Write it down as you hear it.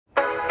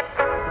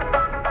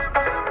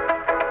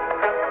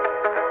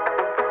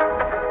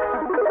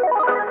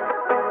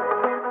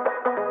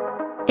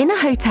In a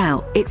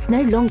hotel, it's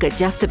no longer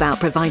just about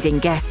providing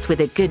guests with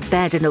a good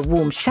bed and a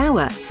warm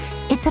shower.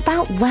 It's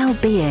about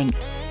well-being.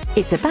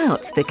 It's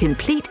about the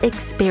complete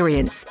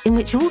experience in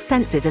which all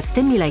senses are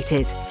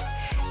stimulated.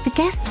 The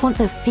guests want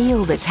to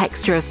feel the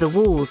texture of the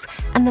walls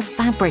and the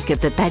fabric of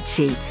the bed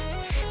sheets.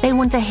 They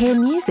want to hear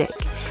music,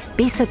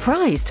 be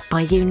surprised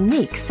by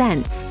unique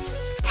scents,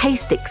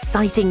 taste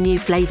exciting new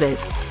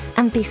flavors,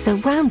 and be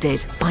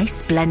surrounded by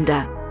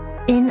splendor.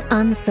 In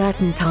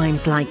uncertain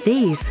times like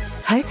these,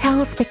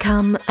 hotels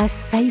become a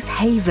safe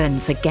haven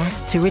for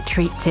guests to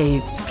retreat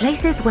to,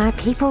 places where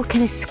people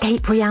can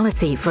escape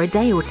reality for a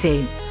day or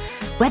two,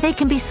 where they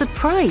can be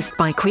surprised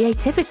by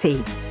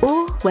creativity,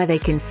 or where they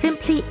can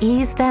simply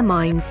ease their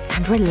minds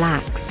and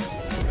relax.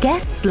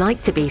 Guests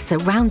like to be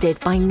surrounded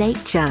by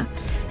nature.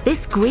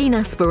 This green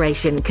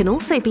aspiration can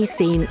also be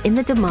seen in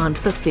the demand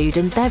for food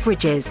and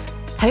beverages.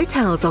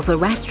 Hotels offer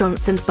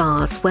restaurants and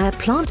bars where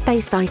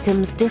plant-based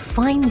items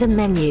define the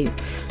menu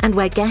and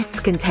where guests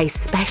can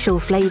taste special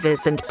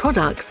flavors and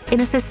products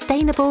in a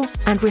sustainable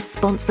and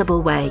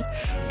responsible way,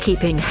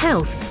 keeping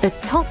health a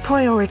top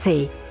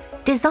priority.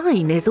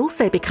 Design is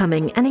also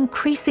becoming an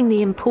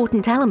increasingly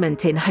important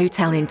element in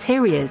hotel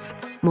interiors.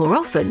 More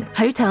often,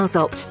 hotels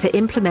opt to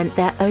implement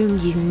their own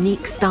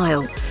unique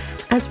style,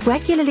 as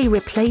regularly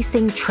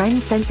replacing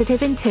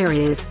trend-sensitive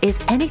interiors is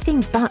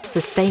anything but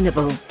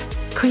sustainable.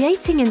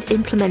 Creating and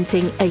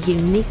implementing a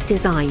unique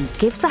design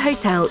gives a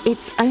hotel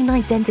its own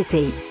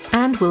identity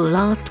and will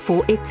last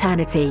for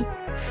eternity.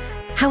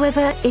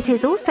 However, it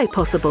is also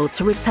possible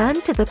to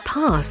return to the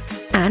past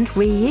and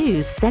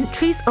reuse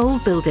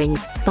centuries-old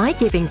buildings by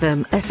giving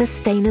them a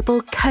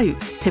sustainable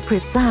coat to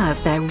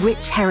preserve their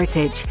rich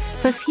heritage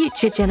for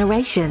future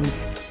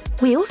generations.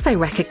 We also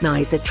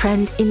recognize a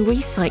trend in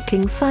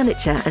recycling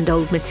furniture and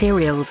old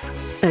materials.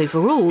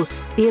 Overall,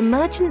 the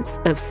emergence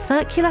of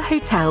circular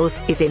hotels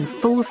is in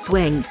full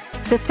swing.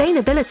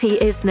 Sustainability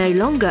is no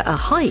longer a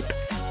hype,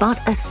 but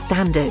a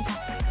standard.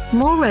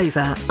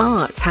 Moreover,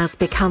 art has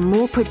become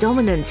more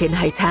predominant in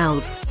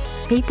hotels.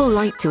 People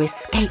like to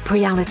escape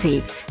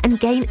reality and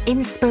gain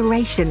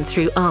inspiration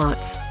through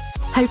art.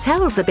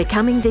 Hotels are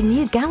becoming the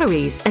new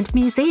galleries and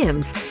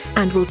museums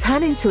and will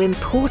turn into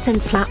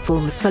important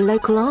platforms for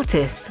local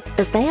artists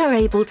as they are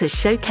able to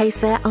showcase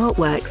their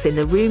artworks in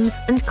the rooms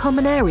and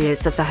common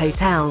areas of the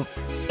hotel.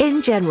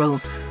 In general,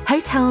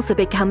 hotels are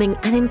becoming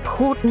an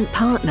important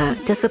partner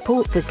to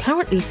support the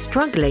currently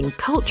struggling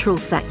cultural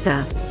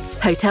sector.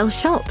 Hotel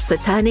shops are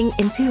turning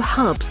into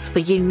hubs for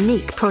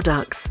unique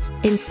products.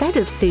 Instead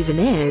of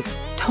souvenirs,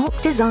 top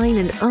design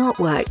and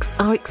artworks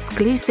are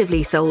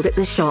exclusively sold at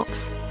the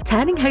shops,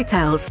 turning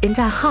hotels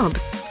into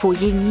hubs for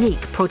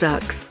unique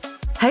products.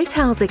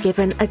 Hotels are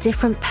given a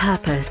different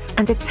purpose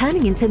and are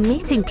turning into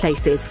meeting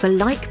places for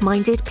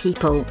like-minded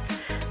people.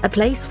 A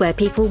place where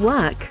people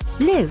work,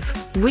 live,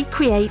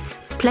 recreate,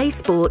 play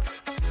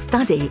sports,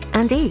 study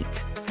and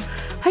eat.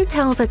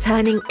 Hotels are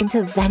turning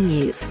into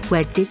venues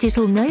where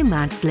digital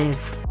nomads live.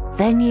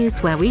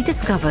 Venues where we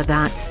discover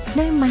that,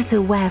 no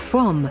matter where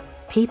from,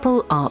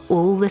 people are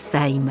all the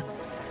same.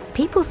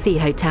 People see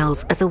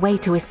hotels as a way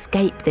to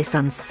escape this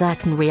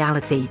uncertain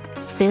reality,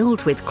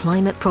 filled with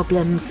climate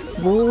problems,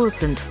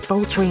 wars and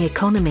faltering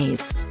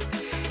economies.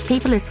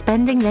 People are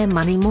spending their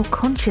money more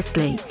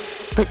consciously,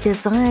 but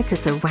desire to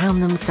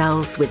surround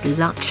themselves with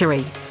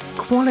luxury,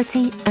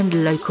 quality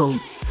and local.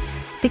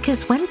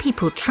 Because when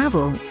people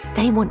travel,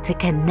 they want to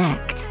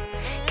connect.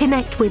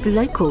 Connect with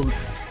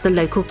locals, the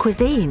local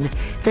cuisine,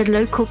 the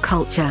local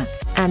culture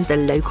and the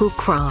local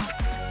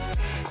crafts.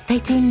 They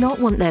do not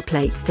want their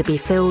plates to be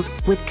filled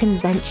with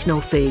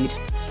conventional food.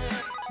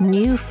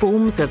 New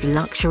forms of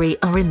luxury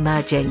are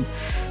emerging.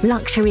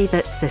 Luxury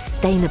that's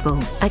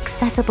sustainable,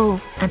 accessible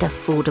and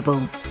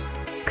affordable.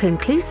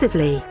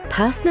 Conclusively,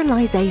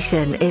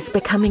 personalisation is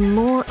becoming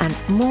more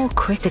and more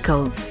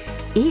critical.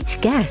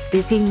 Each guest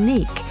is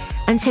unique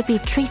and should be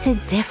treated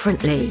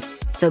differently.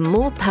 The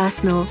more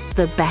personal,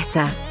 the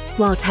better.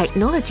 While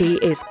technology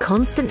is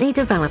constantly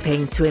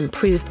developing to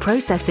improve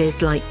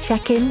processes like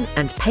check-in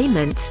and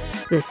payment,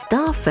 the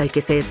staff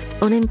focuses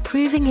on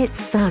improving its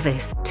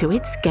service to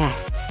its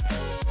guests.